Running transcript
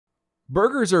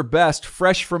Burgers are best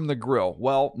fresh from the grill.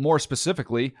 Well, more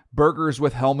specifically, burgers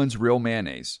with Hellmann's Real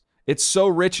Mayonnaise. It's so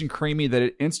rich and creamy that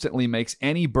it instantly makes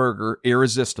any burger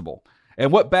irresistible.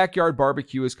 And what backyard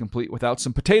barbecue is complete without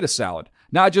some potato salad?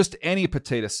 Not just any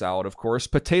potato salad, of course.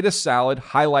 Potato salad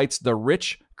highlights the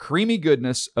rich, creamy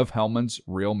goodness of Hellmann's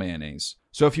Real Mayonnaise.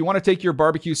 So if you want to take your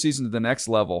barbecue season to the next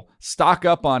level, stock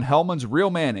up on Hellmann's Real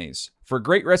Mayonnaise. For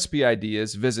great recipe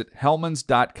ideas, visit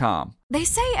hellmanns.com. They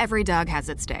say every dog has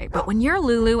its day, but when you're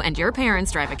Lulu and your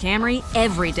parents drive a Camry,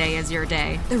 every day is your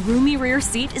day. The roomy rear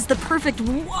seat is the perfect,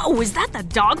 whoa, is that the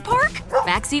dog park?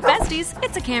 Backseat besties,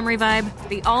 it's a Camry vibe.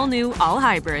 The all-new,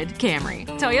 all-hybrid Camry.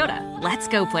 Toyota, let's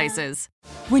go places.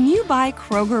 When you buy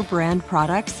Kroger brand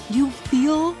products, you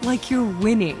feel like you're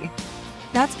winning.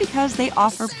 That's because they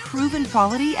offer proven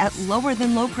quality at lower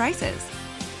than low prices.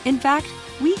 In fact,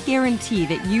 we guarantee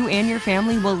that you and your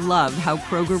family will love how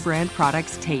Kroger brand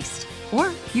products taste,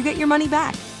 or you get your money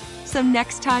back. So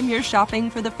next time you're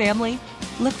shopping for the family,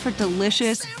 look for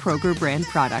delicious Kroger brand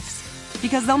products,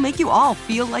 because they'll make you all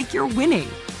feel like you're winning.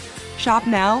 Shop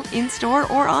now, in-store,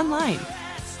 or online.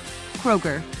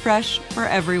 Kroger, fresh for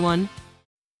everyone.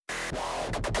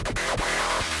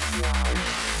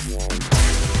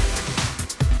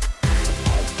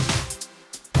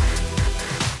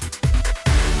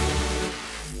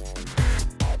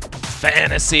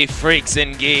 Fantasy freaks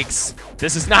and geeks.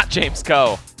 This is not James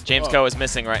Coe. James Coe is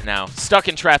missing right now. Stuck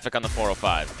in traffic on the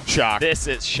 405. Shocked. This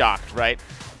is shocked, right?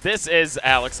 This is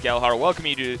Alex Gelhar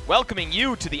welcoming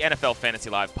you to the NFL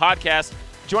Fantasy Live podcast.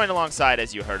 Joined alongside,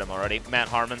 as you heard him already, Matt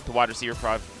Harmon, the wide receiver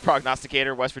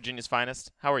prognosticator, West Virginia's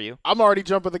finest. How are you? I'm already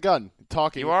jumping the gun.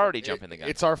 Talking. You are already jumping the gun.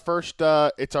 It's our first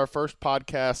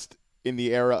podcast in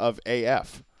the era of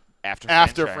AF.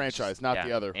 After franchise, not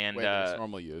the other and, way that it's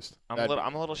normally used. I'm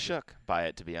a little shook by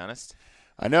it, to be honest.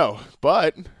 I know,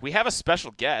 but we have a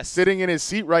special guest sitting in his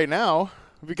seat right now.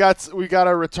 We got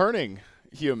a returning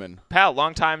human. Pal,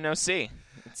 long time no see.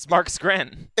 It's Marcus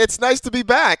Grin. It's nice to be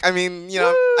back. I mean, you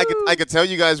know, I could tell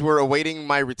you guys were awaiting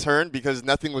my return because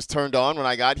nothing was turned on when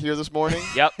I got here this morning.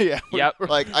 Yep. Yep.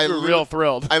 Like we're real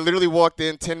thrilled. I literally walked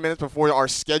in 10 minutes before our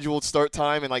scheduled start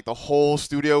time, and like the whole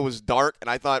studio was dark. And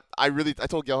I thought I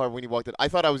told Gelhar when he walked in, I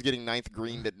thought I was getting ninth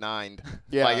greened at 9.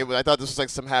 Yeah. Like I thought this was like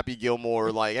some Happy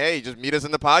Gilmore, like, hey, just meet us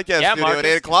in the podcast studio Marcus, at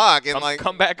 8 o'clock, and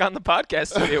come back on the podcast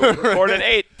studio. We record at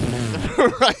 8.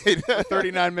 Right.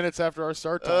 39 minutes after our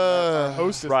start time. Our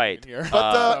host is right here.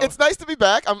 But it's nice to be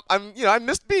back. I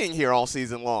missed being here all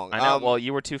season long. I know. Well,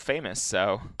 you were too famous,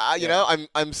 so. You know,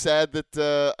 I'm sad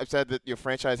that your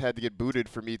franchise had to get booted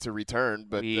for me to return.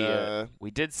 But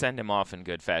we did send him off in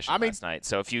good fashion last night.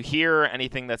 So if you hear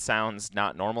anything that sounds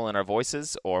not normal in our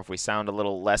voices, or if we sound a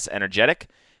little less energetic,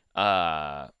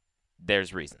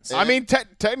 there's reasons. I mean,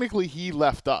 technically, he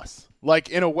left us. Like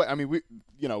in a way. I mean,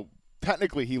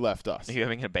 technically, he left us. Are you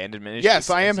having abandonment issues?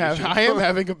 Yes, I am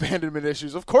having abandonment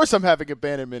issues. Of course I'm having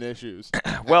abandonment issues.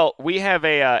 Well, we have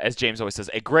as James always says,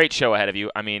 a great show ahead of you.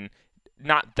 I mean,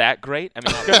 not that great. I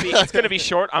mean, it's going to be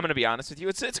short. I'm going to be honest with you.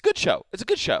 It's a good show. It's a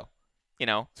good show. You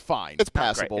know? It's fine. It's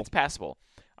passable. It's passable.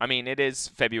 I mean, it is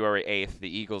February 8th. The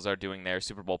Eagles are doing their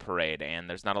Super Bowl parade, and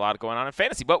there's not a lot going on in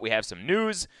fantasy, but we have some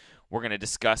news. We're going to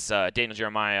discuss Daniel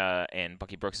Jeremiah and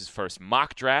Bucky Brooks' first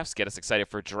mock drafts, get us excited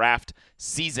for draft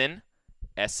season.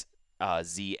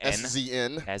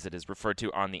 SZN, as it is referred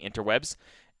to on the interwebs.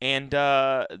 And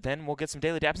then we'll get some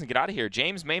Daily Daps and get out of here.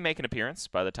 James may make an appearance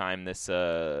by the time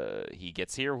he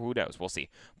gets here. Who knows? We'll see.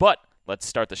 But let's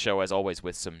start the show, as always,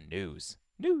 with some news.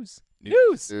 News.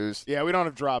 Yeah, we don't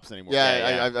have drops anymore.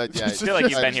 I feel like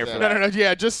you've been here for that. No.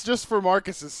 Yeah, just for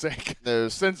Marcus's sake.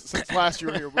 Since last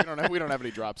year here, we don't have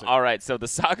any drops anymore. All right, so the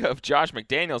saga of Josh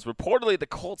McDaniels, reportedly the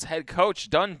Colts head coach,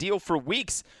 done deal for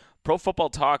weeks. Pro Football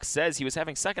Talk says he was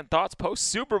having second thoughts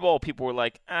post-Super Bowl. People were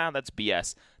like, that's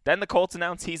BS. Then the Colts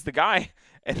announced he's the guy.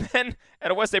 And then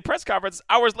at a West Day press conference,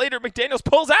 hours later, McDaniels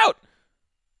pulls out.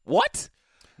 What?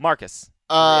 Marcus.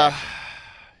 Yeah.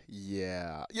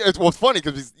 It's funny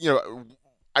because,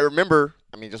 I remember,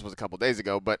 it just was a couple days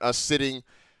ago, but us sitting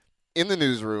in the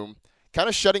newsroom, kind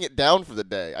of shutting it down for the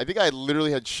day. I think I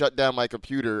literally had shut down my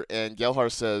computer, and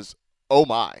Gelhar says, oh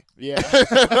my. Yeah.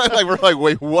 We're like,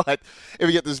 wait, what? If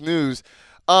we get this news.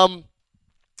 I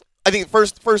think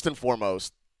first and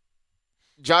foremost,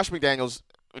 Josh McDaniels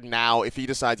now, if he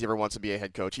decides he ever wants to be a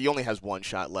head coach, he only has one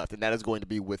shot left, and that is going to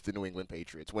be with the New England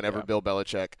Patriots. Whenever Bill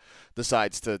Belichick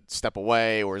decides to step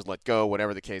away or is let go,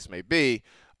 whatever the case may be,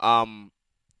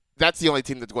 that's the only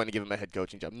team that's going to give him a head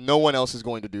coaching job. No one else is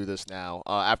going to do this now.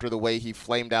 After the way he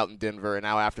flamed out in Denver, and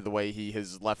now after the way he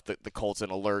has left the Colts in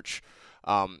a lurch.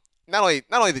 not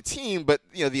only the team, but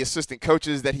the assistant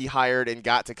coaches that he hired and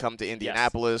got to come to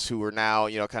Indianapolis, who are now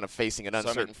kind of facing an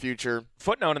uncertain future.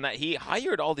 Footnote in that he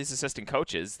hired all these assistant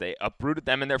coaches. They uprooted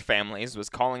them and their families. Was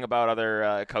calling about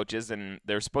other coaches, and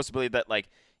they're supposed to believe that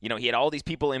he had all these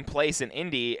people in place in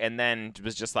Indy, and then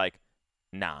was just like,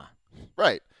 nah.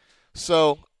 Right.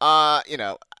 So I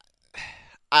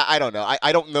don't know.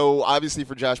 I don't know. Obviously,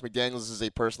 for Josh McDaniels, this is a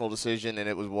personal decision, and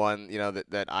it was one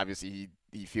that obviously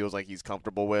he feels like he's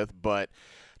comfortable with. But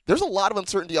there's a lot of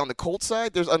uncertainty on the Colts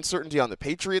side. There's uncertainty on the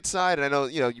Patriots side. And I know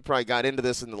you probably got into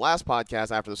this in the last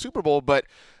podcast after the Super Bowl, but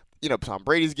Tom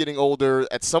Brady's getting older.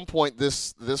 At some point,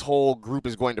 this whole group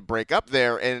is going to break up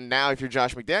there. And now, if you're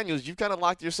Josh McDaniels, you've kind of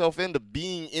locked yourself into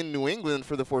being in New England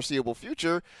for the foreseeable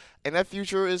future, and that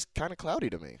future is kind of cloudy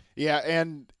to me. Yeah,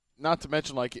 and not to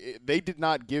mention, they did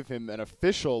not give him an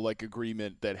official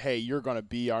agreement that, hey, you're going to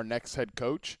be our next head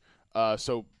coach.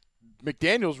 So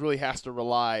McDaniels really has to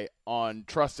rely on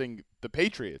trusting the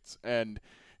Patriots, and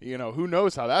who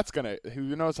knows how that's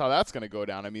gonna go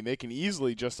down. I mean, they can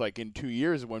easily just in 2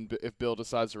 years if Bill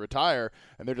decides to retire,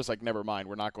 and they're just never mind,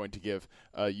 we're not going to give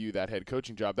you that head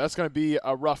coaching job. That's going to be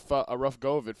a rough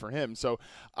go of it for him. So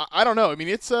I don't know. I mean,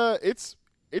 it's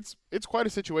quite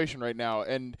a situation right now,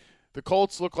 and the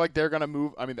Colts look like they're going to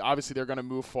move. I mean, obviously they're going to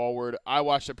move forward. I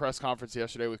watched a press conference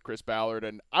yesterday with Chris Ballard,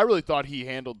 and I really thought he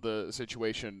handled the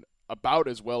situation about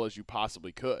as well as you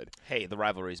possibly could. Hey, the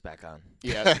rivalry's back on.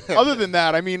 Yeah. Other than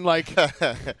that, I mean, I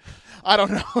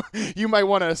don't know. You might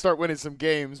want to start winning some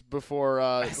games before.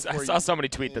 I saw somebody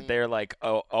tweet that they're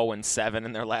 0-7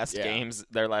 in their last games,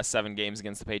 their last 7 games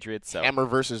against the Patriots. So. Hammer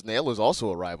versus nail is also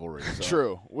a rivalry. So.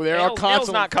 True. Well,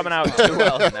 Nail's not coming out too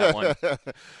well in that one.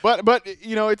 But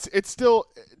it's still.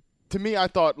 To me, I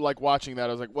thought, watching that,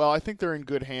 I was like, well, I think they're in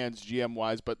good hands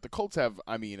GM-wise, but the Colts have,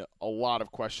 a lot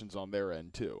of questions on their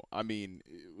end, too. I mean,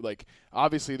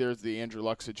 obviously there's the Andrew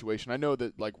Luck situation. I know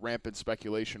that, rampant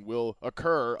speculation will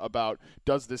occur about,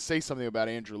 does this say something about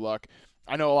Andrew Luck?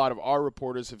 I know a lot of our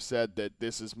reporters have said that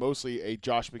this is mostly a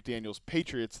Josh McDaniels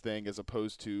Patriots thing as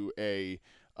opposed to a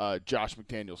Josh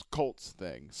McDaniels Colts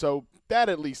thing. So that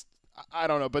at least, I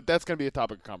don't know, but that's going to be a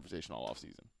topic of conversation all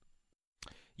offseason.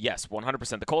 Yes,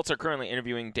 100%. The Colts are currently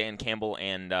interviewing Dan Campbell,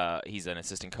 and he's an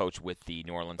assistant coach with the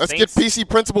New Orleans Let's Saints. Let's get PC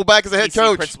Principal back as a head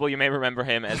coach. PC Principal, you may remember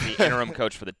him as the interim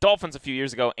coach for the Dolphins a few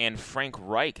years ago, and Frank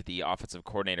Reich, the offensive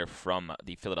coordinator from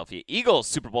the Philadelphia Eagles,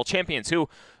 Super Bowl champions, who,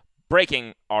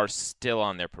 breaking, are still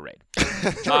on their parade.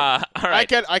 All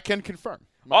right. I can confirm.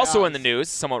 Also in the news,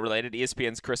 somewhat related,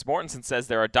 ESPN's Chris Mortensen says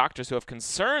there are doctors who have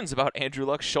concerns about Andrew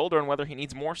Luck's shoulder and whether he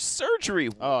needs more surgery.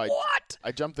 What?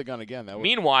 I jumped the gun again.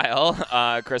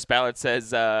 Meanwhile, Chris Ballard says,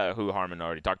 who Harmon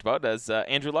already talked about,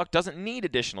 Andrew Luck doesn't need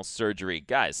additional surgery.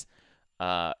 Guys,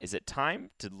 is it time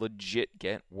to legit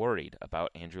get worried about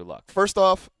Andrew Luck? First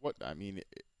off,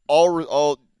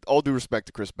 all due respect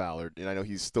to Chris Ballard, and I know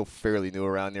he's still fairly new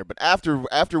around there, but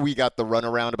after we got the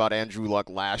runaround about Andrew Luck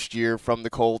last year from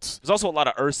the Colts, there's also a lot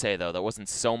of Irsay though. That wasn't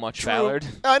so much True. Ballard.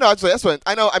 I know. That's what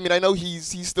I know. I mean, I know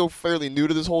he's still fairly new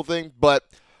to this whole thing, but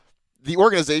the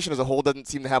organization as a whole doesn't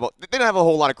seem to have they don't have a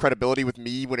whole lot of credibility with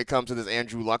me when it comes to this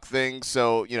Andrew Luck thing.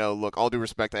 So look, all due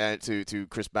respect to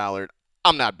Chris Ballard,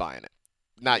 I'm not buying it,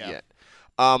 not yet.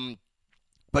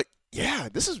 But yeah,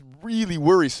 this is really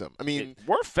worrisome. I mean,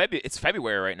 it's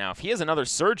February right now. If he has another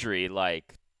surgery,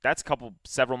 that's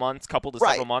several months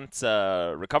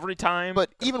recovery time. But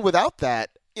even without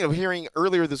that, hearing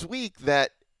earlier this week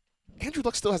that Andrew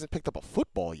Luck still hasn't picked up a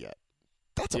football yet.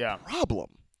 That's a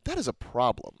problem. That is a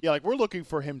problem. Yeah, we're looking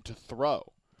for him to throw.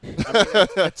 I mean,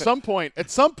 at some point,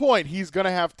 he's going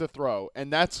to have to throw,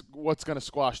 and that's what's going to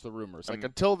squash the rumors.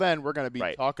 Until then, we're going to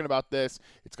be talking about this.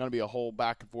 It's going to be a whole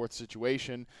back-and-forth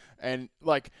situation. And,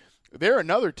 they're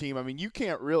another team. I mean, you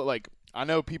can't really, I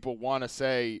know people want to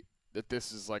say that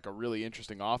this is, a really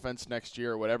interesting offense next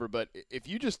year or whatever, but if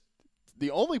you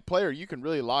the only player you can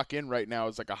really lock in right now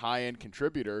is, a high-end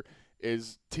contributor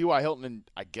is T.Y. Hilton and,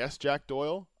 I guess, Jack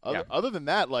Doyle. Other than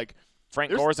that,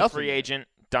 Frank Gore's a free agent.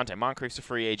 Dante Moncrief's a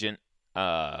free agent.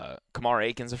 Kamar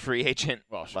Aiken's a free agent.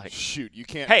 Well, shoot, you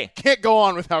can't. Hey, can't go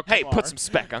on without Kamar. Hey, put some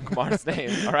spec on Kamar's name.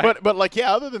 All right. But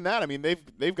other than that, I mean,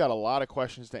 they've got a lot of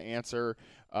questions to answer.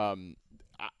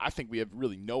 I think we have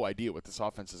really no idea what this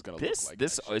offense is going to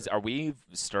look like. Are we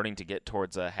starting to get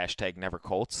towards a hashtag Never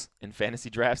Colts in fantasy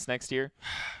drafts next year?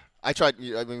 I tried.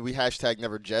 I mean, we hashtag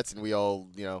Never Jets, and we all,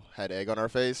 had egg on our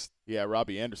face. Yeah,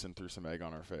 Robbie Anderson threw some egg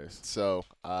on our face. So,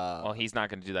 well, he's not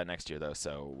going to do that next year, though.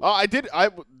 So, I did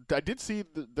see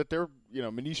that they're,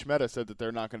 Manish Mehta said that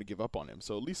they're not going to give up on him.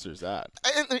 So at least there's that.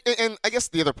 And I guess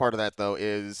the other part of that though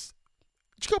is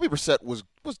Jacoby Brissett was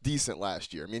decent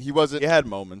last year. I mean, he wasn't. He had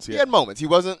moments. Yeah. He had moments. He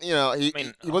wasn't. He wasn't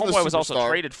a Homeboy was also superstar.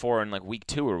 traded for in like week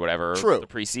 2 or whatever. True. The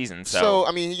preseason. So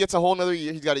I mean, he gets a whole another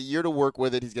year. He's got a year to work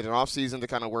with it. He's got an off season to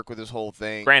kind of work with his whole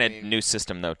thing. Granted, new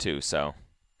system though too. So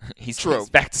he's True.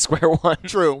 back to square one.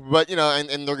 True, but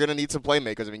and they're going to need some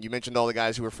playmakers. I mean, you mentioned all the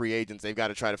guys who are free agents. They've got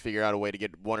to try to figure out a way to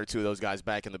get one or two of those guys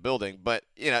back in the building. But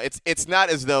it's not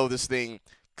as though this thing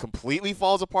completely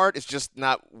falls apart. It's just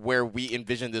not where we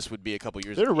envisioned this would be a couple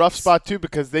years ago. They're in a rough spot, too,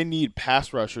 because they need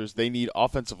pass rushers. They need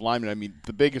offensive linemen. I mean,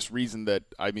 the biggest reason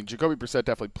Jacoby Brissett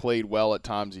definitely played well at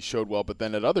times. He showed well, but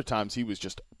then at other times he was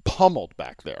just pummeled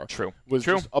back there. True.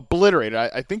 Just obliterated.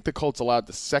 I think the Colts allowed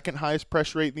the second highest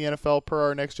pressure rate in the NFL per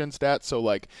our next-gen stats. So,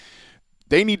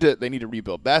 they need to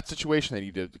rebuild that situation. They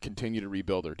need to continue to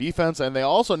rebuild their defense, and they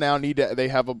also now they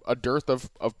have a dearth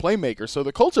of playmakers. So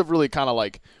the Colts have really kind of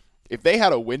if they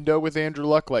had a window with Andrew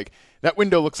Luck, that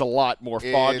window looks a lot more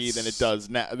foggy than it does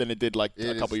now than it did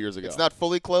a couple years ago. It's not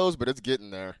fully closed, but it's getting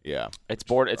there. Yeah, it's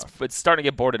starting to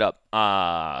get boarded up.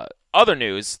 Other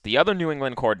news: the other New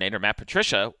England coordinator, Matt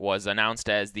Patricia, was announced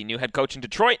as the new head coach in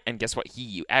Detroit, and guess what?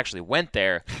 He actually went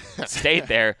there, stayed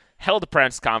there, held a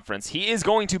press conference. He is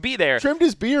going to be there. Trimmed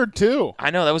his beard too.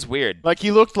 I know, that was weird.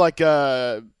 He looked like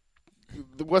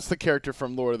what's the character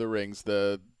from Lord of the Rings?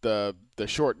 The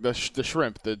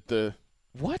shrimp. The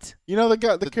what? The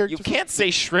character. You can't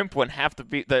say shrimp when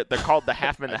they're called the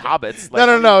Halfmen the Hobbits.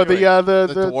 No. The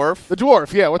dwarf. The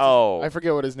dwarf. Yeah. I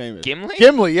forget what his name is. Gimli.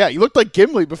 Gimli. Yeah. He looked like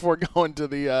Gimli before going to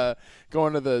the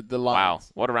lines. Wow.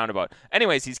 What a roundabout.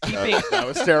 Anyways, he's keeping. That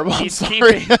was terrible. He's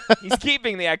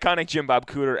keeping the iconic Jim Bob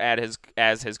Cooter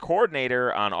as his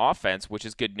coordinator on offense, which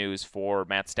is good news for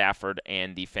Matt Stafford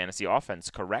and the fantasy offense.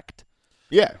 Correct?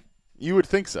 Yeah, you would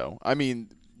think so. I mean,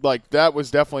 that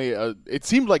was definitely it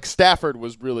seemed like Stafford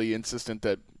was really insistent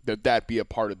that be a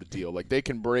part of the deal. They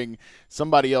can bring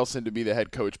somebody else in to be the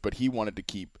head coach, but he wanted to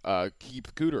keep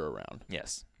Cooter around.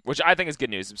 Yes, which I think is good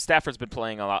news. Stafford's been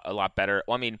playing a lot better.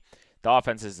 Well, I mean, the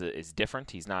offense is different.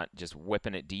 He's not just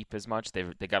whipping it deep as much. They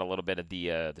got a little bit of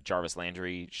the Jarvis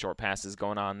Landry short passes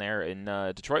going on there in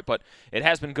Detroit, but it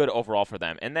has been good overall for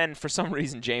them. And then for some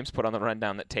reason, James put on the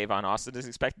rundown that Tavon Austin is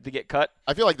expected to get cut.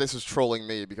 I feel like this is trolling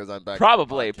me because I'm back.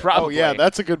 Probably. Oh yeah,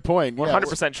 that's a good point.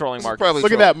 100% trolling Marcus.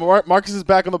 Look at that. Marcus is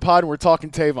back on the pod, and we're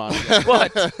talking Tavon.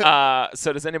 But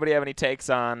so does anybody have any takes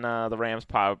on the Rams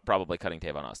probably cutting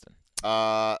Tavon Austin?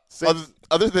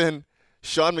 Other than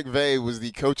Sean McVay was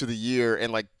the coach of the year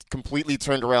and completely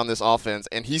turned around this offense,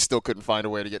 and he still couldn't find a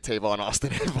way to get Tavon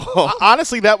Austin involved.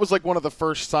 Honestly, that was one of the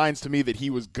first signs to me that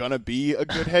he was gonna be a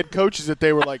good head coach. Is that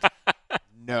they were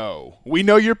no, we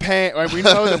know you're paying. We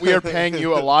know that we are paying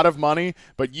you a lot of money,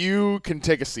 but you can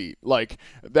take a seat.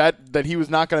 That he was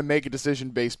not going to make a decision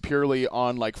based purely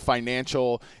on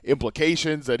financial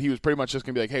implications. That he was pretty much just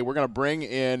going to be hey, we're going to bring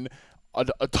in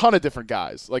a ton of different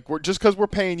guys. Just because we're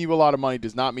paying you a lot of money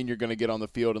does not mean you're going to get on the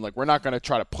field, and we're not going to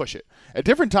try to push it. At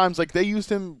different times, they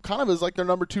used him kind of as their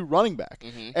number 2 running back.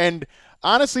 Mm-hmm. And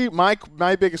honestly, my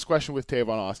biggest question with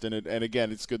Tavon Austin, and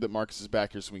again, it's good that Marcus is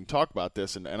back here so we can talk about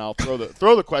this, and I'll throw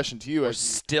the question to you. We're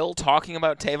still talking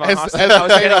about Tavon Austin.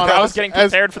 I was getting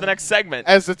prepared for the next segment.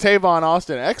 As the Tavon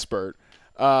Austin expert,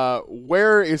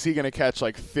 where is he going to catch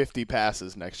 50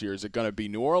 passes next year? Is it going to be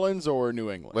New Orleans or New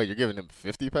England? Wait, you're giving him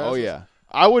 50 passes? Oh yeah,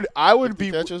 I would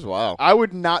be catches. Wow, I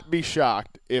would not be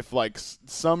shocked if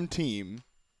some team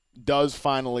does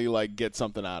finally get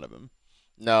something out of him.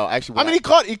 No, actually, I mean he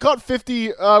caught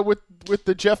 50 with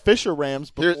the Jeff Fisher Rams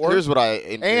before. Here's what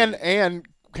and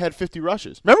had 50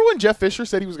 rushes. Remember when Jeff Fisher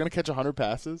said he was going to catch 100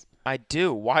 passes? I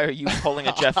do. Why are you pulling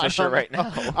a Jeff Fisher right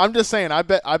now? I'm just saying. I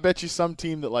bet you some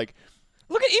team that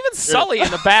Look at even Sully in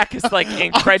the back is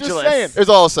incredulous. Here's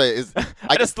all I'll say is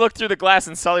I just looked through the glass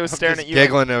and Sully was staring at you.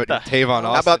 Giggling at Tavon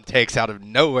Austin takes out of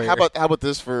nowhere. How about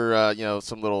this for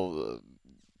some little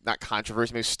not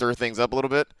controversy, maybe stir things up a little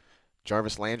bit.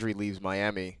 Jarvis Landry leaves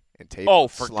Miami and Tavon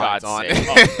for slides God's on.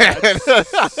 sake!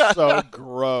 That's so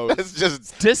gross. It's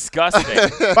just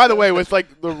disgusting. By the way, with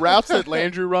the routes that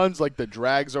Landry runs, the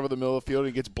drags over the middle of the field,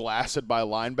 and he gets blasted by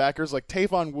linebackers.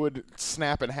 Tavon would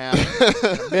snap in half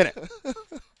in a minute.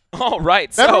 All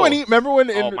right. Remember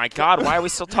when? Oh my God! Why are we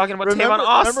still talking about Tavon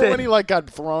Austin? Remember when he got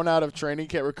thrown out of training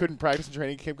camp or couldn't practice in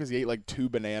training camp because he ate 2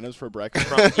 bananas for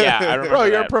breakfast? Yeah, I remember. Bro,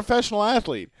 you're a professional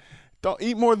athlete. Don't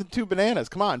eat more than 2 bananas.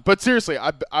 Come on. But seriously,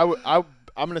 I'm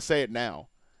going to say it now.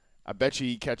 I bet you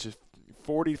he catches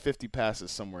 40 to 50 passes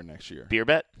somewhere next year. Beer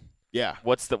bet? Yeah.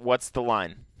 What's the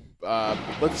line?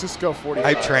 Let's just go 40.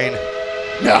 Hype train.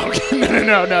 No,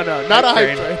 not a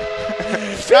hype train.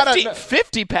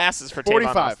 50 passes for Tavon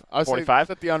 45. Austin. I was 45?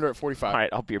 Set the under at 45. All right,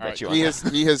 I'll beer bet you on He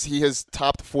that. has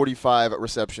topped 45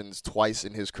 receptions twice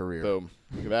in his career. Boom.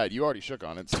 Look at that. You already shook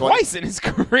on it. Twice in his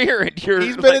career, and you're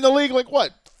He's been in the league like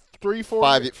what? 3, 4?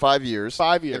 5 years.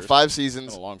 5 years. In 5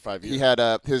 seasons. Been a long 5 years. He had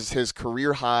his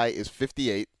career high is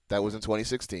 58. That was in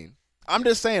 2016. I'm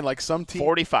just saying, like some team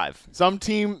 45. Some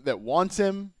team that wants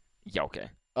him. Yeah, okay.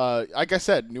 Like I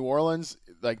said, New Orleans,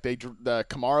 like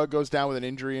Kamara goes down with an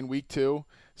injury in week 2.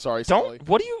 Sorry, Sully.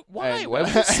 Why would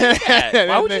you say that?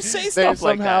 Why would you say stuff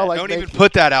like that? Don't even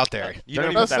put that out there. You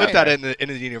Don't don't even even put put that that in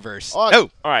the universe. Oh, No.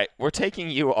 All right, we're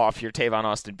taking you off your Tavon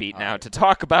Austin beat now to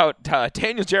talk about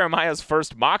Daniel Jeremiah's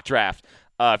first mock draft.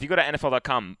 If you go to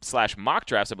NFL.com/mock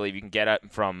drafts, I believe you can get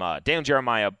it from Daniel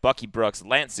Jeremiah, Bucky Brooks,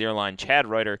 Lance Zierlein, Chad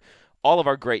Reuter, all of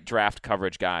our great draft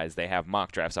coverage guys. They have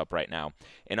mock drafts up right now.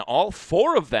 And all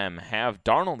 4 of them have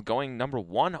Darnold going number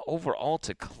 1 overall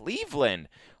to Cleveland.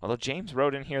 Although James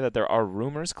wrote in here that there are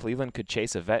rumors Cleveland could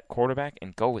chase a vet quarterback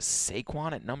and go with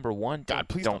Saquon at number 1. God,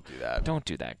 please don't do that. Don't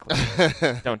do that,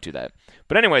 Cleveland. Don't do that.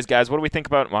 But anyways, guys, what do we think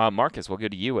about Marcus? We'll go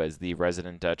to you as the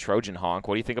resident Trojan honk.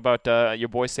 What do you think about your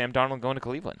boy Sam Darnold going to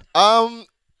Cleveland?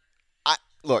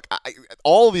 Look,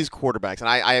 all of these quarterbacks, and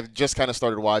I have just kind of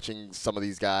started watching some of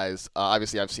these guys.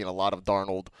 Obviously, I've seen a lot of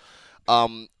Darnold.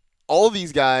 All of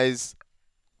these guys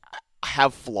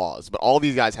have flaws, but all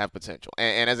these guys have potential.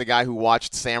 And as a guy who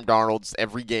watched Sam Darnold's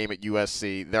every game at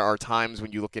USC, there are times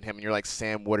when you look at him and you're like,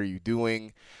 Sam, what are you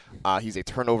doing? He's a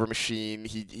turnover machine.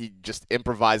 He just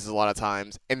improvises a lot of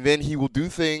times. And then he will do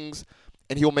things,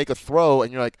 and he'll make a throw,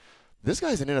 and you're like, this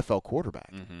guy's an NFL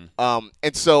quarterback. Mm-hmm.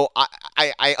 And so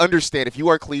I understand if you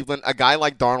are Cleveland, a guy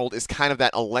like Darnold is kind of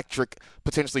that electric,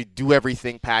 potentially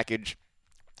do-everything package.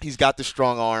 He's got the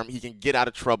strong arm. He can get out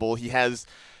of trouble. He has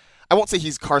 – I won't say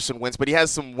he's Carson Wentz, but he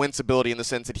has some Wentz ability in the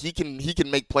sense that he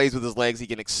can make plays with his legs. He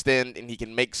can extend, and he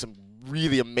can make some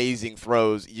really amazing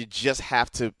throws. You just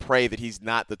have to pray that he's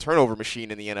not the turnover machine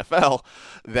in the NFL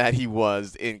that he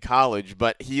was in college.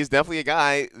 But he is definitely a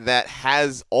guy that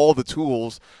has all the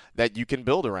tools that you can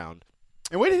build around.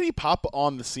 And when did he pop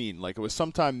on the scene? Like it was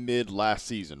sometime mid last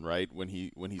season, right? When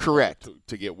he Correct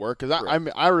to get work.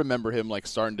 Because I remember him like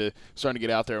starting to get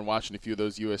out there and watching a few of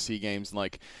those USC games. And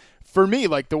like for me,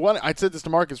 like the one I said this to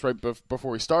Marcus right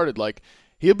before we started. Like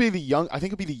I think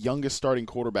he'll be the youngest starting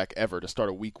quarterback ever to start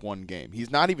a Week 1 game.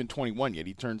 He's not even 21 yet.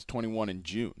 He turns 21 in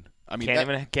June. I mean,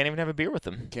 can't even have a beer with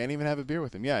him. Can't even have a beer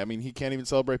with him. Yeah, I mean, he can't even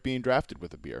celebrate being drafted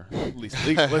with a beer, at least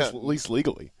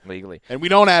legally. Legally, and we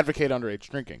don't advocate underage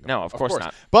drinking. No, of course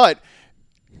not. But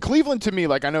Cleveland, to me,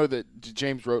 like I know that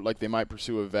James wrote like they might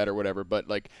pursue a vet or whatever, but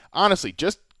like honestly,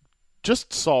 just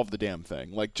solve the damn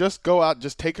thing. Like, just go out,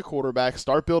 just take a quarterback,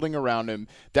 start building around him.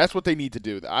 That's what they need to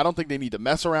do. I don't think they need to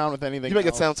mess around with anything. You make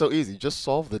else. it sound so easy. Just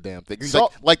solve the damn thing.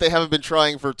 Like they haven't been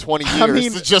trying for 20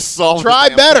 years to just solve try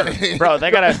the damn better. thing. Bro, they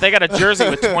got a jersey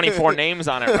with 24 names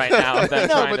on it right now of them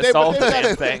trying to solve the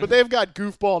damn thing. But they've got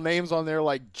goofball names on there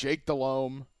like Jake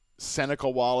Delhomme, Seneca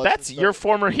Wallace. That's your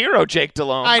former hero, Jake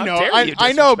Delhomme. I know,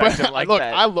 I know, but him like look,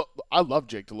 that. I love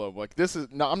Jake Delhomme. Like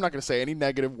I'm not going to say any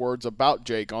negative words about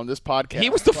Jake on this podcast.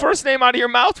 He was the first name out of your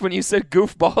mouth when you said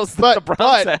goofballs that the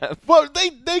Browns have. But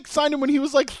they signed him when he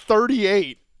was like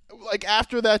 38. Like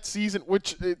after that season,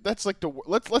 which that's like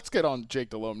let's get on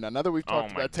Jake Delhomme now. Now that we've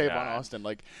talked about Tavon Austin,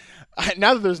 like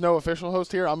now that there's no official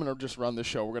host here, I'm gonna just run this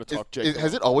show. We're gonna talk Jake.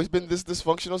 Has it always been this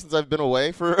dysfunctional since I've been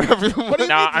away for everyone?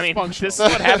 No, I mean this is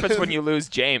what happens when you lose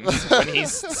James when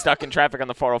he's stuck in traffic on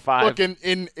the 405.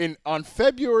 Look, on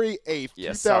February 8th,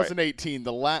 2018,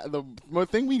 the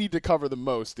thing we need to cover the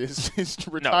most is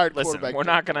retired quarterback. We're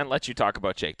not gonna let you talk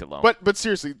about Jake Delhomme. But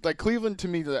seriously, like Cleveland, to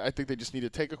me, I think they just need to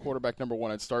take a quarterback number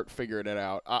 1 and start figuring it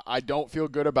out. I don't feel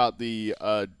good about we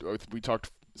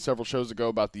talked several shows ago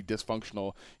about the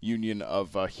dysfunctional union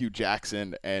of Hugh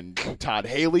Jackson and Todd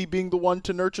Haley being the one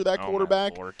to nurture that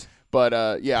quarterback. But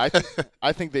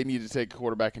I think they need to take a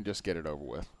quarterback and just get it over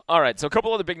with. All right, so a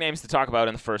couple other big names to talk about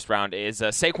in the first round is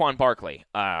Saquon Barkley,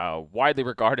 widely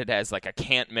regarded as like a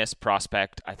can't-miss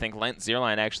prospect. I think Lance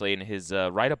Zierlein actually in his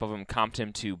write-up of him comped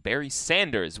him to Barry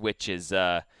Sanders, which is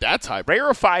that's high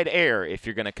rarefied air if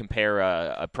you're going to compare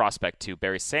a prospect to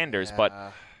Barry Sanders. Yeah.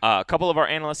 But a couple of our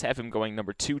analysts have him going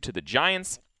number 2 to the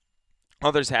Giants.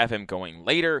 Others have him going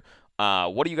later.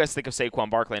 What do you guys think of Saquon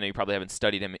Barkley? I know you probably haven't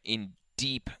studied him in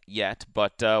deep yet,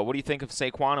 but what do you think of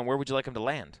Saquon, and where would you like him to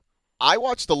land? I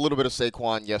watched a little bit of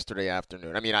Saquon yesterday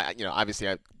afternoon. I mean, obviously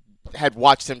I had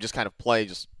watched him just kind of play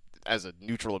just as a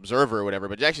neutral observer or whatever,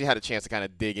 but you actually had a chance to kind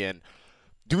of dig in.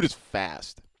 Dude is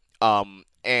fast.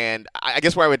 And I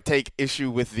guess where I would take issue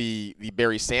with the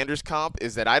Barry Sanders comp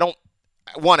is that I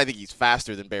think he's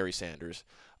faster than Barry Sanders.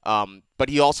 But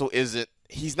he also isn't.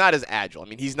 He's not as agile. I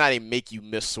mean, he's not a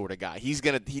make-you-miss sort of guy. He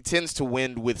tends to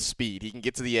win with speed. He can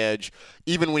get to the edge,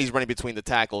 even when he's running between the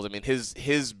tackles. I mean,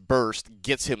 his burst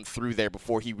gets him through there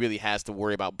before he really has to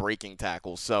worry about breaking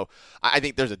tackles. So I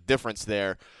think there's a difference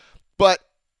there. But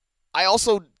I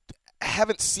also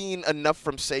haven't seen enough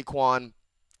from Saquon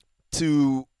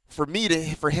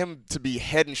for him to be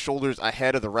head and shoulders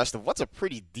ahead of the rest of what's a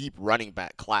pretty deep running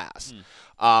back class.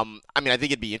 I mean, I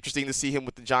think it'd be interesting to see him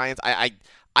with the Giants.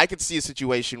 I could see a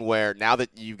situation where now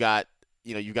that you've got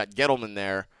Gettleman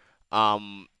there,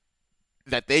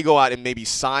 that they go out and maybe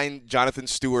sign Jonathan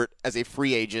Stewart as a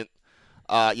free agent,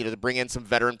 to bring in some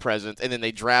veteran presence, and then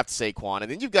they draft Saquon,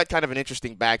 and then you've got kind of an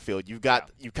interesting backfield. You kind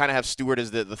of have Stewart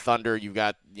as the Thunder, you've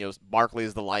got Barkley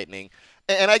as the Lightning,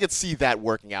 and I could see that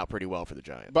working out pretty well for the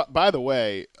Giants. But by the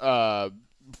way,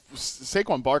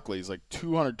 Saquon Barkley is like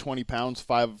 220 pounds,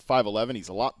 5'11". He's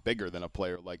a lot bigger than a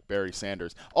player like Barry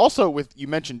Sanders. Also, you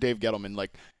mentioned Dave Gettleman,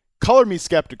 like, color me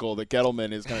skeptical that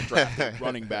Gettleman is going to draft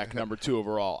running back number 2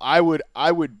 overall. I'd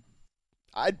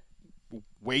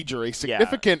wager a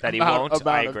significant amount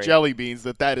of jelly beans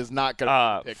that is not going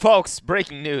to be picked. Folks,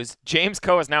 breaking news. James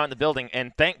Coe is now in the building,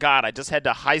 and thank God I just had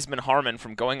to Heisman Harmon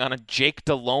from going on a Jake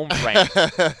Delhomme rant.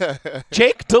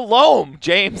 Jake Delhomme,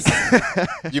 James.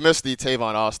 You missed the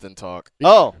Tavon Austin talk.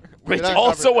 Oh. Which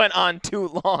also went on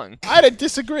too long. I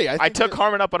disagree. I took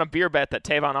Harmon up on a beer bet that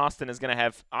Tavon Austin is going to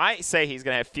have – I say he's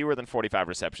going to have fewer than 45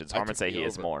 receptions. Harmon say he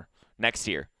is more next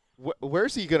year.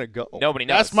 Where's he going to go? Nobody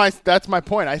knows. That's my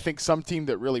point. I think some team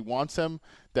that really wants him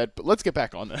but let's get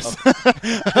back on this.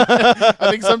 I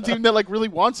think some team that really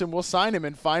wants him will sign him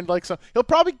and find he'll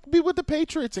probably be with the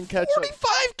Patriots and catch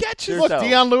 45 catches. Look,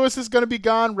 Deion Lewis is going to be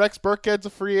gone. Rex Burkhead's a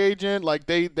free agent.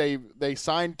 They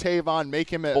signed Tavon, make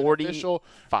him an official.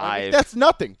 45. That's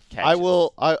nothing. Catches.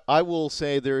 I will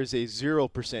say there is a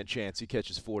 0% chance he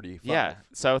catches 45. Yeah.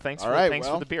 So thanks for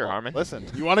the beer, Harmon. Listen,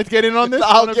 you want to get in on this?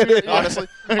 I'll get in.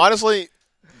 Honestly,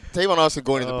 Tavon Austin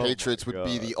going to the Patriots would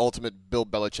be the ultimate Bill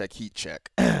Belichick heat check.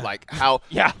 Yeah.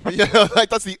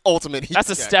 That's the ultimate heat check. That's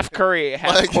a Steph Curry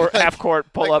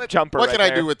half-court pull-up jumper. What can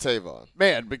I do with Tavon?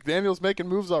 Man, McDaniel's making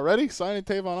moves already, signing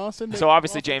Tavon Austin. So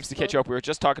obviously, James, to catch up, we were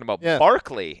just talking about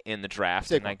Barkley in the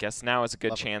draft, and I guess now is a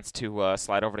good chance to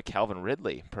slide over to Calvin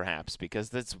Ridley, perhaps, because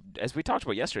that's, as we talked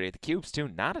about yesterday at the Cubes, too,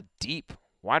 not a deep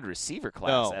wide receiver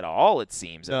class at all, it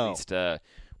seems, at least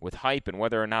with hype, and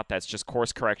whether or not that's just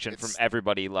course correction from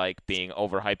everybody being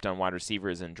overhyped on wide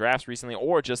receivers in drafts recently,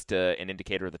 or just an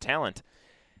indicator of the talent.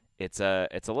 It's a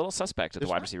little suspect at the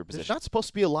wide receiver position. There's not supposed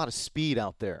to be a lot of speed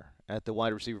out there at the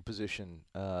wide receiver position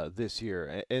this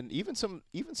year, and even some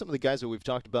of the guys that we've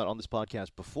talked about on this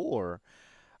podcast before,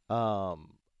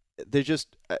 they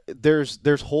just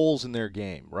there's holes in their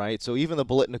game, right? So even the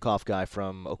Biletnikoff guy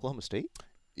from Oklahoma State.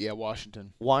 Yeah,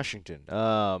 Washington. It's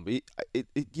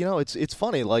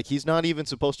funny. He's not even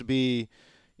supposed to be.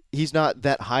 He's not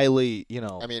that highly.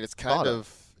 I mean, it's kind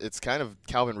of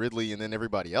Calvin Ridley and then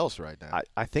everybody else right now.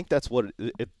 I think that's what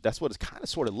it's kind of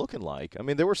sort of looking like. I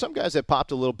mean, there were some guys that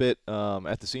popped a little bit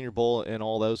at the Senior Bowl and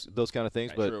all those kind of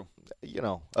things, but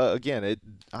again,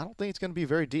 I don't think it's going to be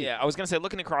very deep. Yeah, I was going to say,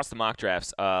 looking across the mock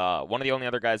drafts, one of the only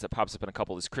other guys that pops up in a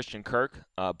couple is Christian Kirk.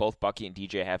 Both Bucky and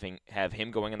DJ have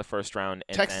him going in the first round.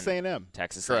 And Texas A&M.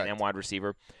 Texas A&M wide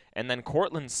receiver. And then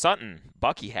Cortland Sutton,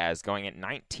 Bucky has going at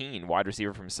 19, wide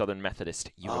receiver from Southern Methodist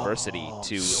University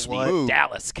to the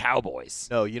Dallas Cowboys.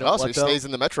 No, so he stays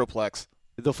in the Metroplex.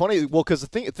 The funny, because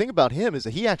the thing about him is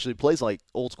that he actually plays like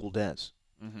old school Dez.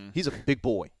 Mm-hmm. He's a big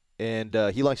boy, and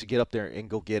he likes to get up there and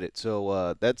go get it.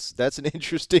 So that's an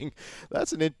interesting.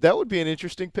 That would be an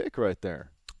interesting pick right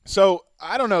there. So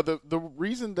I don't know the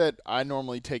reason that I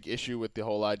normally take issue with the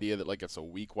whole idea that it's a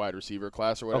weak wide receiver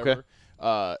class or whatever.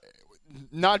 Okay.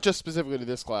 Not just specifically to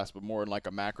this class, but more in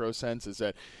a macro sense, is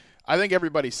that I think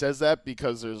everybody says that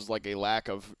because there's a lack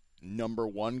of number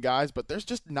one guys, but there's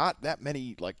just not that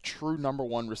many true number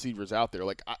one receivers out there.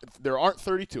 There aren't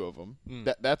 32 of them.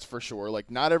 That's for sure.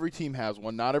 Not every team has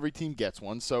one. Not every team gets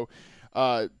one. So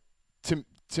to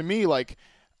me,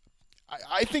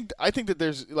 I think that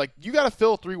there's you got to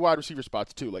fill 3 wide receiver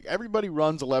spots too. Everybody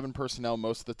runs 11 personnel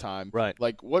most of the time. Right.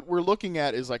 What we're looking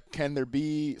at is can there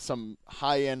be some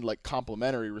high end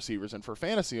complementary receivers? And for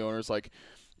fantasy owners,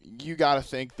 you got to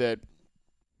think that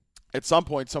at some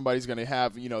point somebody's going to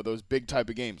have those big type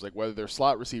of games, whether they're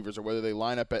slot receivers or whether they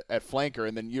line up at flanker,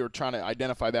 and then you're trying to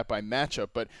identify that by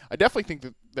matchup. But I definitely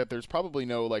think that there's probably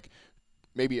no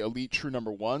maybe elite true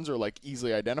number ones or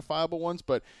easily identifiable ones,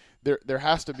 but there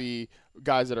has to be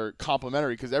guys that are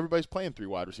complementary because everybody's playing 3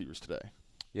 wide receivers today.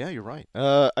 Yeah, you're right.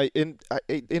 And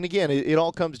again, it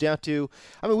all comes down to,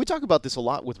 I mean, we talk about this a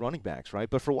lot with running backs, right?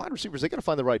 But for wide receivers, they got to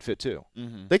find the right fit too.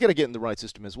 Mm-hmm. They got to get in the right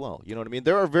system as well. You know what I mean?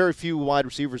 There are very few wide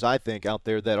receivers, I think, out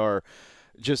there that are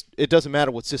just, it doesn't matter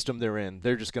what system they're in,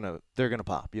 they're gonna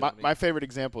pop. You know what I mean? My favorite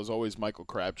example is always Michael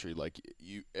Crabtree. Like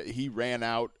he ran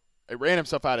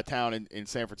himself out of town in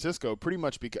San Francisco pretty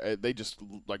much because they just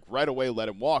like right away let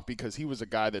him walk because he was a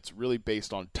guy that's really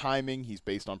based on timing. He's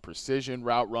based on precision,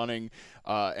 route running,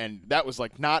 and that was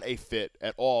like not a fit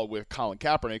at all with Colin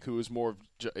Kaepernick, who was more of,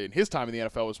 in his time in the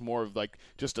NFL, was more of like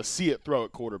just a see it throw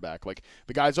at quarterback. Like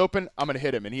the guy's open, I'm going to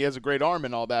hit him, and he has a great arm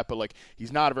and all that, but like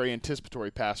he's not a very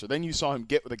anticipatory passer. Then you saw him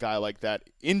get with a guy like that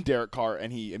in Derek Carr,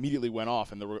 and he immediately went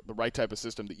off in the right type of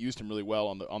system that used him really well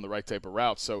on the right type of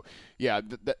routes. So yeah,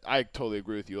 I totally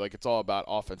agree with you. Like it's all about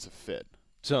offensive fit.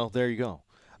 So there you go.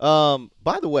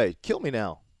 By the way, kill me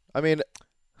now. I mean,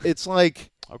 it's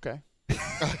like Okay.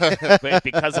 Wait,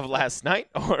 because of last night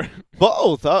or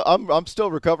both. I'm still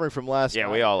recovering from last night.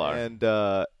 Yeah, we all are. And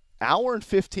hour and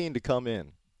 15 to come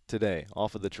in today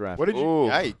off of the traffic. What did you?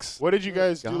 Yikes. What did you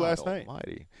guys do God last night?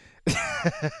 Almighty.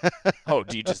 oh,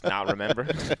 do you just not remember?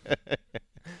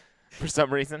 For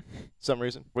some reason,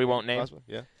 we won't name. Possibly.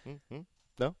 Yeah. Mm-hmm.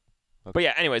 No. Okay. But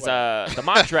yeah, anyways, the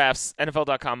mock drafts,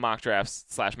 NFL.com mock drafts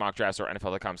 / mock drafts or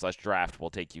NFL.com/draft will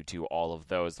take you to all of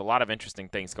those. A lot of interesting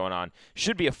things going on.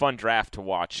 Should be a fun draft to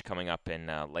watch coming up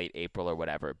in late April or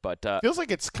whatever. But feels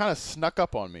like it's kind of snuck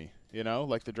up on me. You know,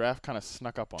 like the draft kind of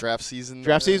snuck up on Draft season.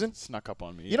 Draft season? Snuck up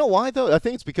on me. You know why though? I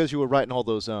think it's because you were writing all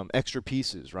those extra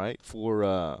pieces, right?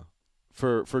 For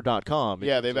 .com.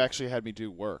 Yeah, they've actually had me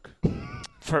do work.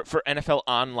 For NFL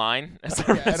Online as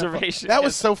a reservation. That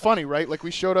was so funny, right? Like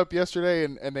we showed up yesterday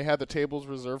and they had the tables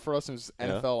reserved for us. And it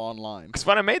was NFL Online. Because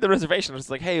when I made the reservation, I was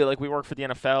like, hey, like we work for the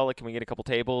NFL. Like, can we get a couple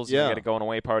tables? Yeah. We get a going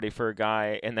away party for a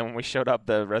guy. And then when we showed up,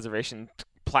 the reservation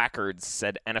placards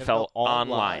said NFL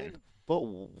Online. But,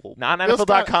 not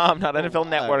NFL.com, not NFL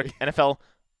Network, NFL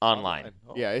Online.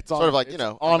 Oh. Yeah, it's Sort of like, you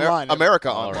know, online. America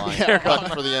Online, Yeah. but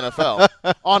for the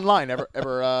NFL. Online. Ever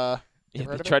Yeah,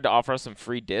 heard they of tried to offer us some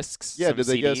free discs, Yeah, some did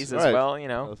they CDs guess- as right. well, you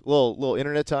know. A little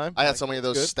internet time. I had so many of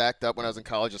those Good. stacked up when I was in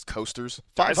college as coasters.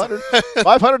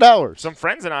 $500. Some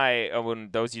friends and I, when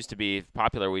those used to be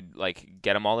popular, we'd like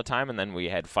get them all the time, and then we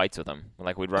had fights with them.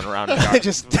 Like we'd run around and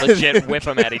Just legit whip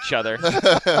them at each other.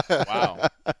 Wow.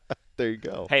 There you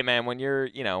go. Hey man, when you're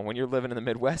living in the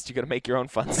Midwest, you got to make your own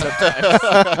fun sometimes.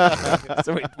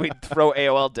 So we'd throw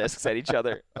AOL discs at each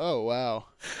other. Oh wow.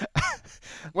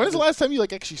 When was the last time you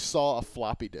like actually saw a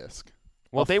floppy disk?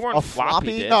 Well, they weren't a floppy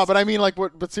floppy? disks. No, but I mean like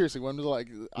what? But seriously, when was like?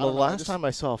 The last time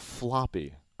I saw a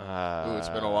floppy, Ooh, it's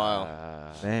been a while.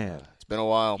 man. It's been a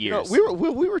while. Years. You know,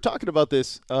 we were talking about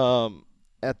this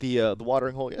at the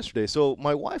watering hole yesterday. So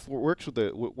my wife works with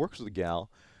a gal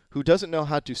who doesn't know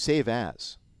how to save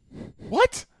as.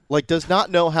 What? Like does not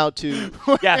know how to.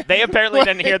 Yeah, they apparently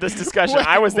didn't hear this discussion.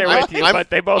 I was there with you, but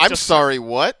they both I'm just. sorry,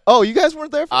 what? Oh, you guys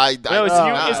weren't there. No, it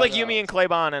was like you Yumi and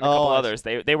Claybon and a couple I others.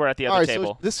 They were at the All other right,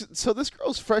 table. so this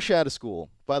girl's fresh out of school.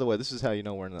 By the way, this is how you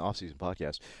know we're in the off-season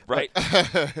podcast. Right.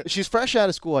 She's fresh out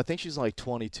of school. I think she's like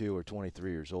 22 or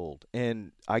 23 years old,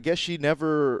 and I guess she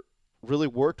never really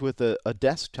worked with a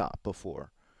desktop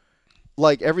before.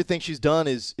 Like everything she's done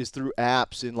is through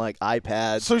apps and like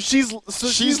iPads. So she's the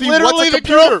literally what's the the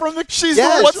computer? girl from the. She's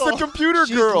Yes. the what's the computer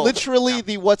She's girl. literally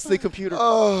the what's the computer.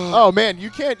 Oh man, you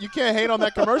can't hate on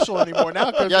that commercial anymore now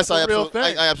because Yes, it's a I real absolutely,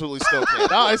 thing. I absolutely still can.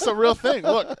 No, it's a real thing.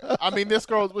 Look, I mean, this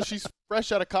girl was she's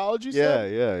fresh out of college. You Yeah,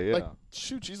 said? yeah. Like,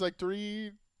 shoot, she's like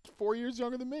 3-4 years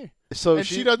younger than me, So and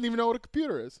she doesn't even know what a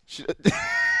computer is.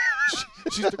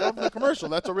 She's the girl from the commercial.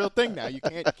 That's a real thing now. You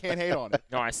can't hate on it.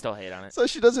 No, I still hate on it. So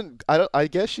she doesn't. I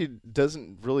guess she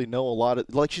doesn't really know a lot of.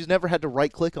 Like she's never had to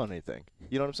right click on anything.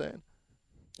 You know what I'm saying?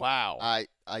 Wow. I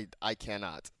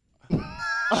cannot.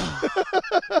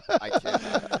 I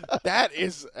cannot.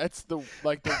 That's the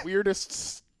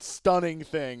weirdest stunning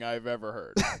thing I've ever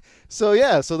heard. So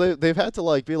yeah, so they've had to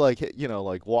like be like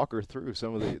like walk her through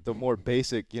some of the more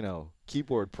basic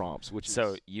keyboard prompts, which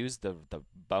So is, use the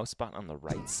mouse button on the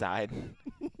right side,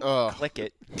 Ugh, click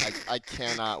it, I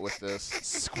cannot with this.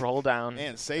 scroll down.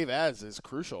 Man, save as is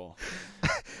crucial.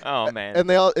 Oh man.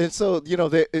 and so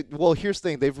well here's the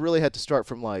thing, they've really had to start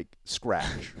from like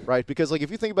scratch, right? Because like if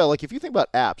you think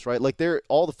about apps, right? Like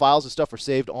all the files and stuff are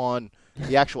saved on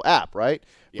the actual app, right?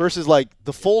 Yeah. Versus like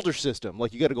the folder system,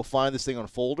 like you got to go find this thing on a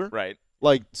folder, Right.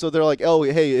 Like so they're like, oh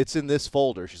hey, it's in this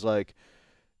folder. She's like,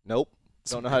 nope.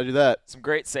 Don't know how to do that. Some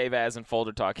great save as and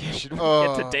folder talk. Should we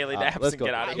Oh. get to Daily Daps let's and go.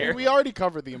 get out I of mean, here? we already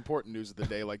covered the important news of the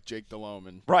day, like Jake Delhomme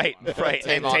and Right. And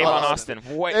Tavon Tavon Austin.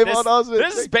 Austin. Wait, Tavon Austin.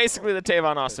 This is basically the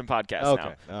Tavon Austin podcast Okay.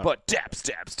 now. All right. But Daps.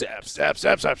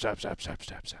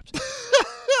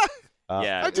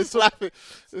 Yeah, I'm just laughing.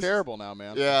 it's terrible now,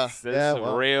 man. Yeah. this Yeah, is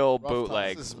well, real rough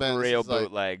bootleg. times. This is Real like-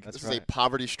 bootleg. That's This is right. a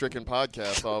poverty-stricken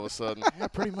podcast all of a sudden. Yeah,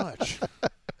 pretty much.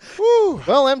 Woo.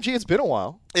 Well, MG, it's been a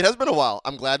while. It has been a while.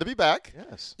 I'm glad to be back,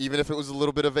 Yes. even if it was a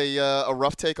little bit of a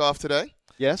rough takeoff today.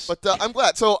 Yes. But I'm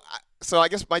glad. So I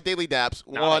guess my daily daps.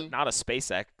 Not a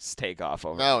SpaceX takeoff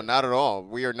over No, not at all.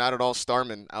 We are not at all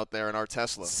Starman out there in our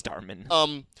Tesla. Starman.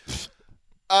 So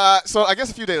I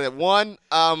guess a few daily. One,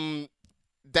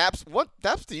 daps. What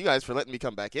daps to you guys for letting me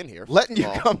come back in here? letting you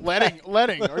Oh. come. Letting.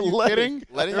 Are you Letting. kidding?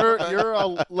 Letting. You're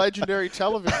a legendary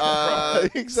television. pro.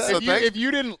 Exactly. So If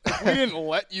we didn't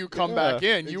let you come back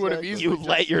in, you would have exactly. easily You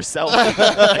let yourself. you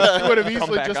would have come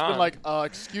easily back just on. been like,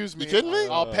 excuse me, You kidding me?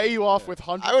 I'll pay you off with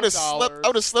hundreds I would have of dollars. slept. I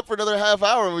would have slept for another half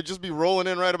hour and would just be rolling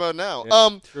in right about now.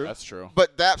 That's true.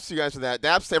 But daps to you guys for that.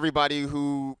 Daps to everybody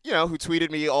who who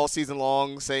tweeted me all season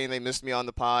long saying they missed me on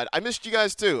the pod. I missed you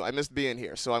guys too. I missed being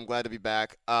here, so I'm glad to be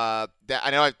back. I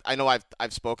know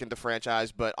I've spoken to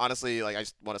Franchise, but honestly, like I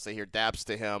just want to say here, daps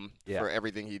to him for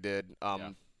everything he did.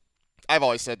 I've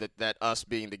always said that us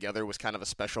being together was kind of a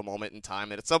special moment in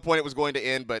time, and at some point it was going to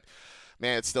end, but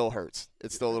man, it still hurts.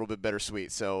 It's still a little bit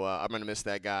bittersweet. So I'm gonna miss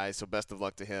that guy. So best of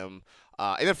luck to him.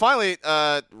 And then finally,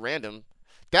 random.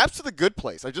 Daps to The Good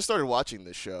Place. I just started watching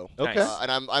this show. Okay. Nice.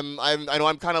 And I know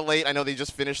I'm kind of late. I know they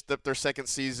just finished their second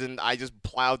season. I just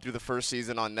plowed through the first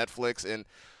season on Netflix, and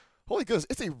holy goodness,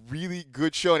 it's a really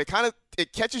good show, and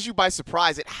it catches you by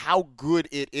surprise at how good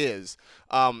it is.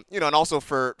 And also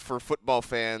for football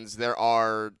fans, there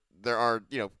are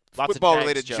Lots of football Jags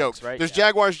related jokes, right? There's Yeah.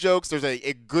 Jaguars jokes. There's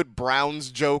a good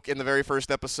Browns joke in the very first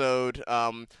episode. There's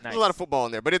a lot of football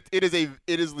in there, but it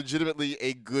is legitimately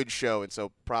a good show, and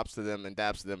so props to them and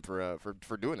daps to them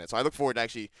for doing it. So I look forward to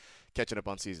actually catching up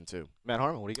on season 2. Matt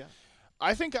Harmon, what do you got?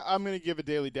 I think I'm going to give a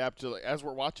daily dap to, as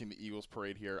we're watching the Eagles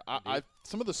parade here.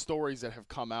 Some of the stories that have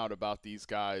come out about these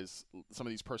guys, some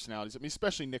of these personalities. I mean,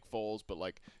 especially Nick Foles, but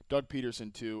like Doug Peterson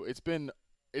too. It's been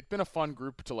a fun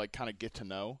group to like kind of get to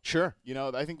know. Sure.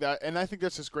 I think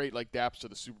that's just great. Like daps to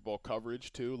the Super Bowl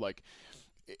coverage too. Like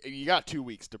you got 2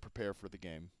 weeks to prepare for the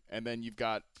game, and then you've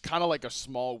got kind of like a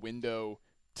small window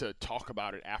to talk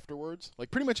about it afterwards.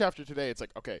 Like pretty much after today, it's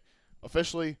like okay,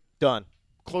 officially Done.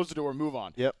 close the door, move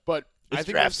on. Yep. But I It's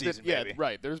think draft there's season, been, baby.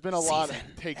 right. There's been a lot of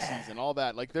take season, all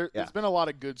that. Like there's been a lot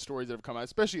of good stories that have come out,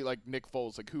 especially like Nick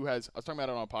Foles, like who has. I was talking about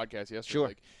it on a podcast yesterday. Sure.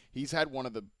 Like he's had one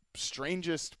of the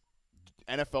strangest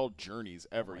NFL journeys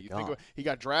ever. my Think God. he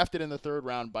got drafted in the 3rd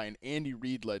round by an Andy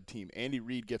Reid led team. Andy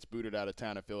Reid gets booted out of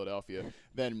town in Philadelphia.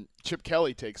 Then Chip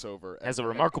Kelly takes over. Has a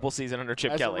remarkable season under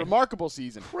Chip Has Kelly. a remarkable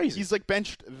season. Crazy. He's like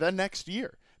benched the next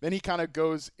year. Then he kind of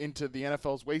goes into the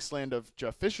NFL's wasteland of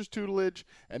Jeff Fisher's tutelage,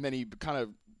 and then he kind of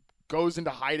goes into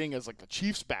hiding as like the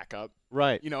Chiefs' backup.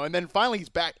 Right. And then finally he's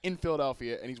back in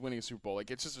Philadelphia and he's winning a Super Bowl. Like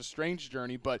it's just a strange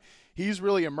journey, but he's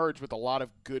really emerged with a lot of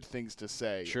good things to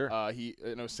say. Sure.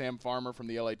 Sam Farmer from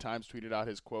the LA Times tweeted out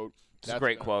his quote. It's a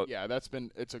great quote. Yeah,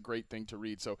 it's a great thing to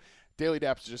read. So Daily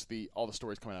Daps is just all the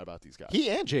stories coming out about these guys. He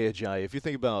and Jay Ajayi, if you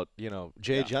think about,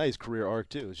 Jay Ajayi's career arc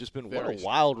too, it's just been what Very a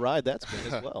wild ride that's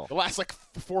been as well. The last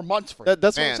 4 months for him.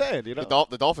 That's Man, what I'm saying.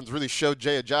 the Dolphins really showed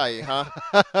Jay Ajayi,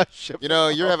 huh?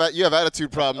 You have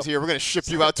attitude problems here. We're going to ship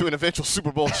you out to an eventual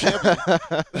Super Bowl champion.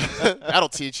 That'll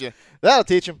teach you. That'll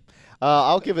teach him.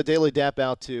 I'll give a daily dap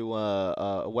out to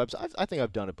a website. I think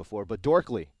I've done it before, but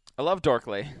Dorkly. I love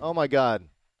Dorkly. Oh my God,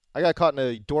 I got caught in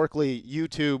a Dorkly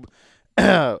YouTube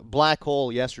black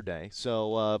hole yesterday.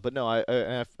 So, but no,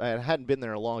 I hadn't been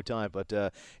there in a long time. But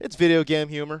it's video game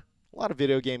humor. A lot of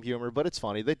video game humor, but it's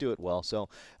funny. They do it well. So,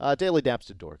 daily daps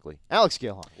to Dorkly. Alex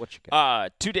Gilhon, what you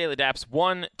got? 2 daily daps.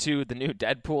 One to the new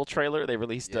Deadpool trailer. They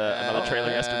released another trailer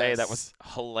yesterday that was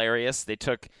hilarious. They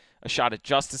took a shot at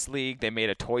Justice League. They made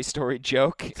a Toy Story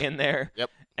joke in there. Yep.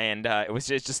 And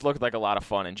it just looked like a lot of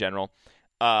fun in general.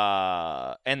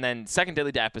 And then second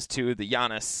daily dap is to the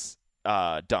Giannis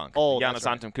dunk. Oh, Giannis that's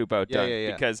right. Antetokounmpo dunk.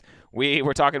 Yeah. Because we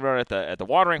were talking about it at the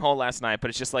watering hole last night, but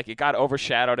it's just like it got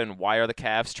overshadowed in why are the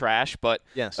Cavs trash? But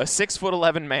Yes. a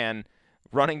 6'11" man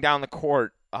running down the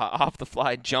court off the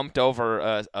fly jumped over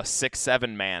a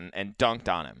 6'7" man and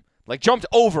dunked on him. Like jumped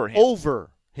over him. Over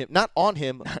him, not on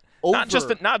him. Over.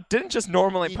 Didn't just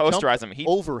normally He posterize jumped him. He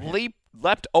over him.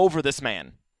 leapt over this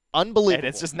man. Unbelievable. And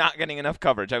it's just not getting enough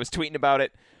coverage. I was tweeting about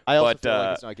it. I also but, feel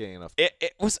like it's not getting enough.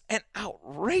 It was an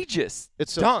outrageous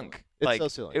It's so dunk. silly. It's so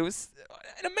silly. It was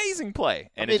an amazing play,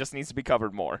 and it just needs to be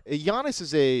covered more. Giannis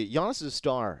is a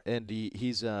star, and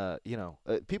he's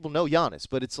people know Giannis,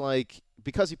 but it's like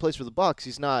because he plays for the Bucks,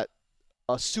 he's not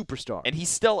a superstar. And he's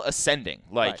still ascending.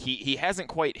 Like Right. he hasn't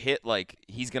quite hit like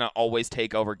he's gonna always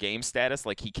take over game status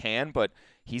like he can, but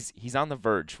he's on the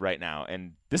verge right now.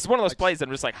 And this is one of those plays that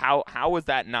I'm just like, how is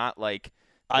that not like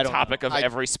the topic of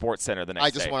every Sports Center the next day? I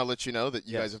just want to let you know that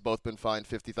you guys have both been fined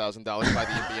 $50,000 by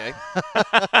the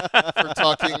NBA for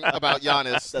talking about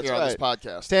Giannis That's here on this right.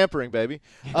 podcast. Tampering, baby.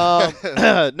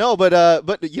 No, but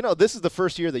this is the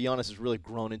first year that Giannis has really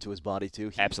grown into his body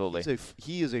too. Absolutely.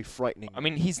 He is a frightening. I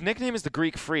mean, his nickname is the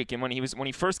Greek Freak, and when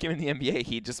he first came in the NBA,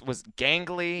 he just was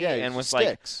gangly and was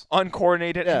sticks. like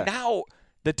uncoordinated. Yeah. And now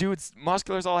the dude's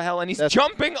muscular as all hell, and he's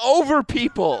jumping over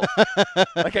people.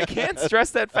 Like, I can't stress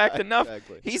that fact enough.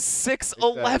 Exactly. He's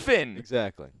 6'11".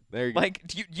 Exactly. There you go. Like,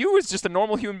 you as just a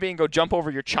normal human being go jump over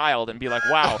your child and be like,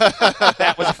 wow,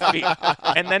 that was a feat.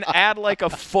 And then add like a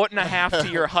 1.5 feet to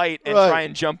your height and Right. try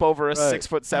and jump over a Right.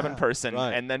 6'7" person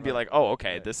Right. and then be like, oh,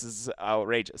 okay, this is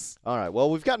outrageous. All right.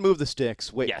 Well, we've got to move the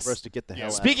sticks. Wait Yes. for us to get the hell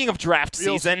out. Speaking of draft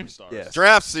Real season, superstars. Yes.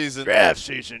 Draft season.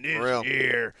 season is Real.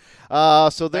 here.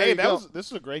 So there Hey, you go. this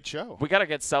is a great show. we got to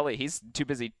get Sully. He's too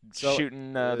busy Sully,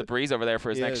 shooting the breeze over there for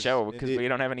his he next is, show because indeed. we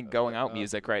don't have any going out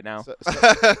music right now.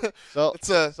 So, It's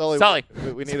a Sully,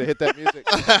 we need to hit that music.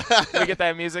 Can we get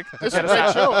that music? This is Get a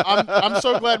us great out. show. I'm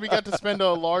so glad we got to spend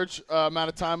a large amount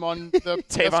of time on the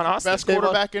Tavon Austin. best Tavon.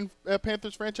 quarterback in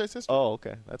Panthers franchise history. Oh,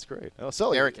 okay. That's great. Oh,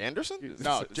 Sully. Eric Anderson?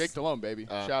 No, Jake Delhomme, baby.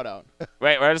 Shout out.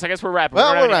 Wait, I guess we're rapping.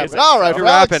 Well, We're we're not rapping. music. All right, You're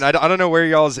Frogs. rapping. I don't know where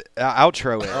y'all's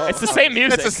outro is. It's the same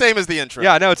music. It's the same as the intro.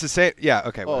 Yeah, no, it's the same. Yeah,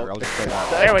 okay, whatever. I'll just play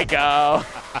that. There we go.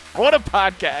 What a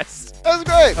podcast. That was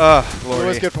great. Glory.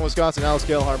 Lewis Kid from Wisconsin, Alex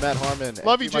Gale, Matt Harmon.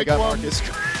 Love and you, my Jake guy Delhomme. Marcus.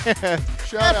 Shout And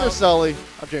for out. Sully,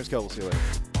 I'm James Kelly. We'll see you later.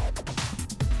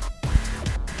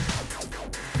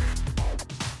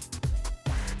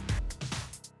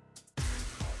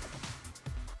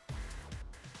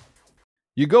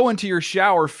 You go into your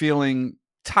shower feeling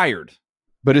tired,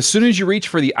 but as soon as you reach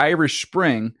for the Irish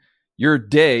Spring, your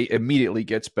day immediately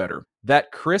gets better.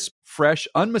 That crisp, fresh,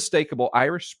 unmistakable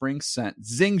Irish Spring scent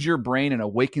zings your brain and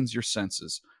awakens your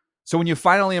senses. So when you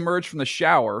finally emerge from the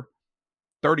shower,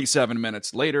 37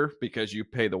 minutes later, because you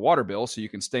pay the water bill so you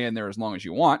can stay in there as long as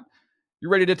you want,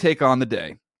 you're ready to take on the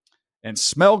day. And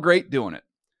smell great doing it.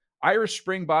 Irish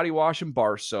Spring Body Wash and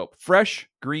Bar Soap. Fresh,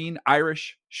 green,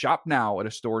 Irish. Shop now at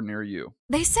a store near you.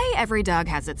 They say every dog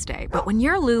has its day, but when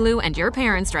you're Lulu and your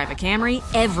parents drive a Camry,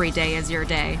 every day is your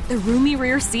day. The roomy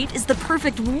rear seat is the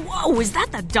perfect, whoa, is that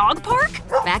the dog park?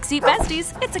 Backseat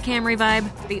besties, it's a Camry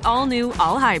vibe. The all-new,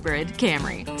 all-hybrid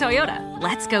Camry. Toyota,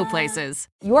 let's go places.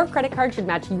 Your credit card should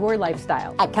match your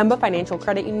lifestyle. At Kemba Financial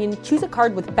Credit Union, choose a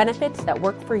card with benefits that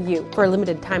work for you. For a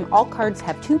limited time, all cards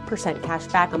have 2% cash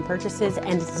back on purchases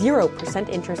and 0%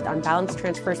 interest on balance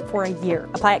transfers for a year.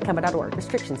 Apply at Kemba.org.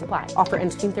 Restrictions apply. Offer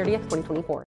ends June 30th, 2024.